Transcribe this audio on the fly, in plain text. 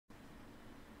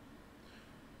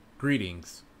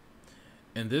Greetings.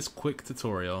 In this quick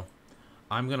tutorial,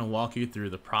 I'm going to walk you through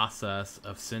the process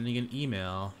of sending an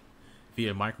email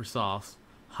via Microsoft's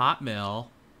Hotmail,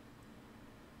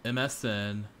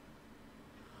 MSN,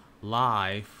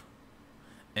 Live,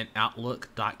 and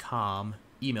Outlook.com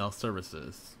email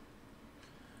services.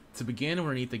 To begin, we're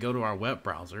going to need to go to our web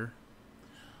browser.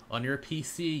 On your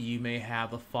PC, you may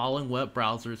have the following web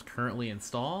browsers currently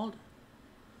installed: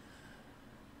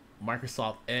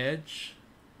 Microsoft Edge,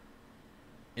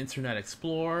 Internet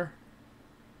Explorer,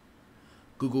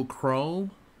 Google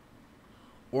Chrome,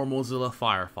 or Mozilla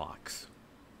Firefox.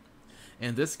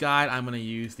 In this guide, I'm going to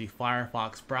use the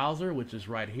Firefox browser, which is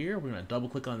right here. We're going to double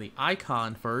click on the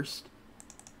icon first.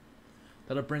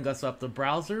 That'll bring us up the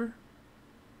browser.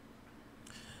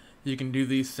 You can do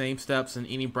these same steps in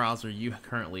any browser you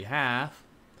currently have.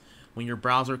 When your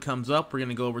browser comes up, we're going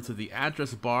to go over to the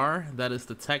address bar. That is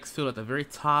the text field at the very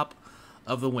top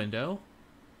of the window.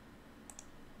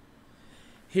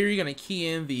 Here you're going to key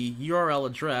in the URL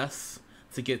address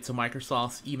to get to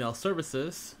Microsoft's email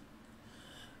services.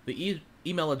 The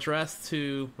email address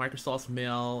to Microsoft's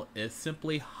mail is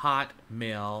simply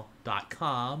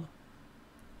hotmail.com.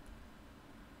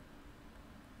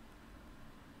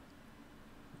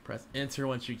 Press enter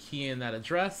once you key in that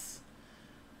address.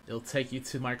 It'll take you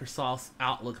to Microsoft's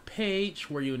Outlook page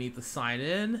where you need to sign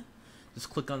in. Just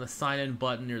click on the sign in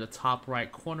button near the top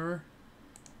right corner.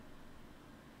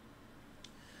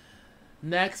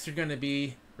 Next, you're going to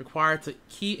be required to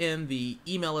key in the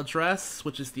email address,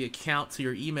 which is the account to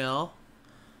your email.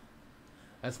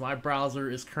 As my browser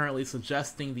is currently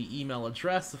suggesting the email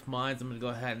address of mine, I'm going to go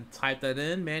ahead and type that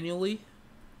in manually.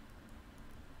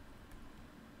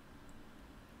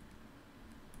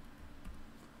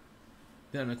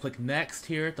 Then I'm going to click next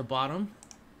here at the bottom.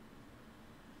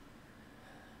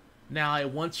 Now it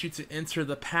wants you to enter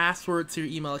the password to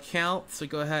your email account, so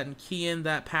go ahead and key in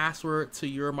that password to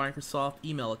your Microsoft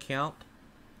email account.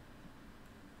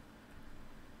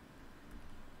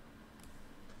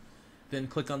 Then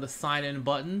click on the sign in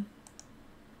button.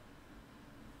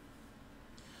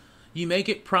 You may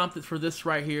get prompted for this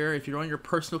right here. If you're on your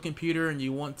personal computer and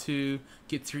you want to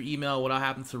get to your email without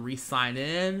having to re-sign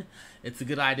in, it's a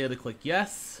good idea to click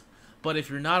yes. But if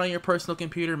you're not on your personal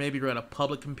computer, maybe you're at a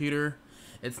public computer,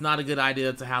 it's not a good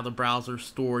idea to have the browser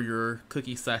store your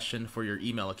cookie session for your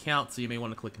email account, so you may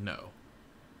want to click no.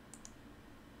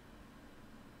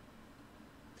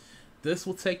 This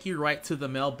will take you right to the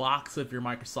mailbox of your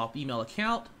Microsoft email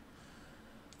account.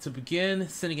 To begin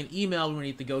sending an email, we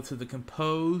need to go to the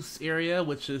compose area,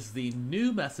 which is the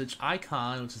new message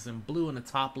icon, which is in blue in the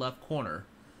top left corner.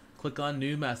 Click on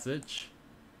new message.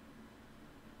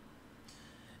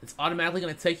 It's automatically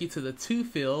going to take you to the to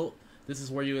field. This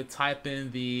is where you would type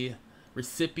in the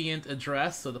recipient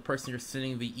address, so the person you're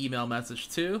sending the email message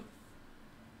to.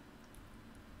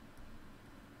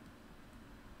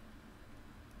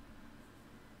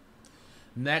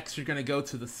 Next, you're going to go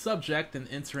to the subject and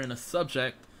enter in a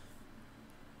subject.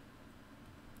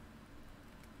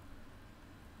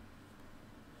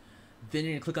 Then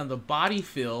you're going to click on the body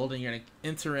field and you're going to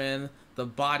enter in the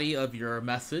body of your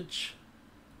message.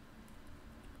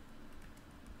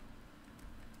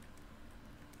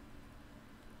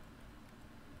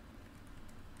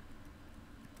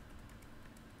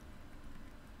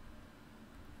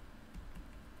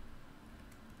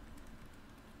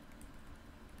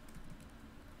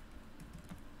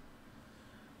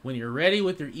 When you're ready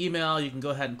with your email, you can go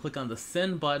ahead and click on the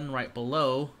send button right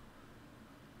below,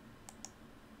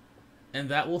 and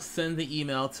that will send the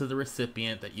email to the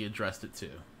recipient that you addressed it to.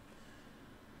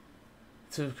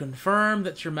 To confirm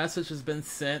that your message has been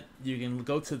sent, you can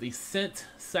go to the sent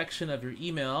section of your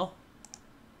email.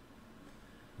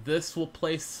 This will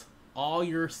place all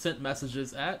your sent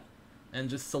messages at,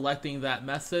 and just selecting that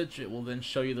message, it will then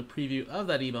show you the preview of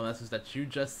that email message that you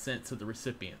just sent to the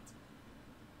recipient.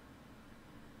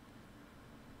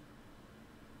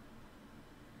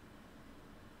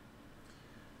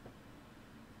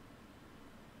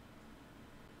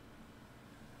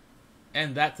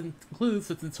 And that concludes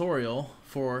the tutorial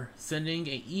for sending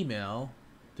an email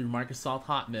through Microsoft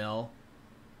Hotmail,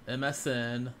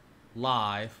 MSN,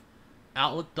 Live,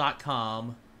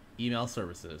 Outlook.com email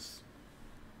services.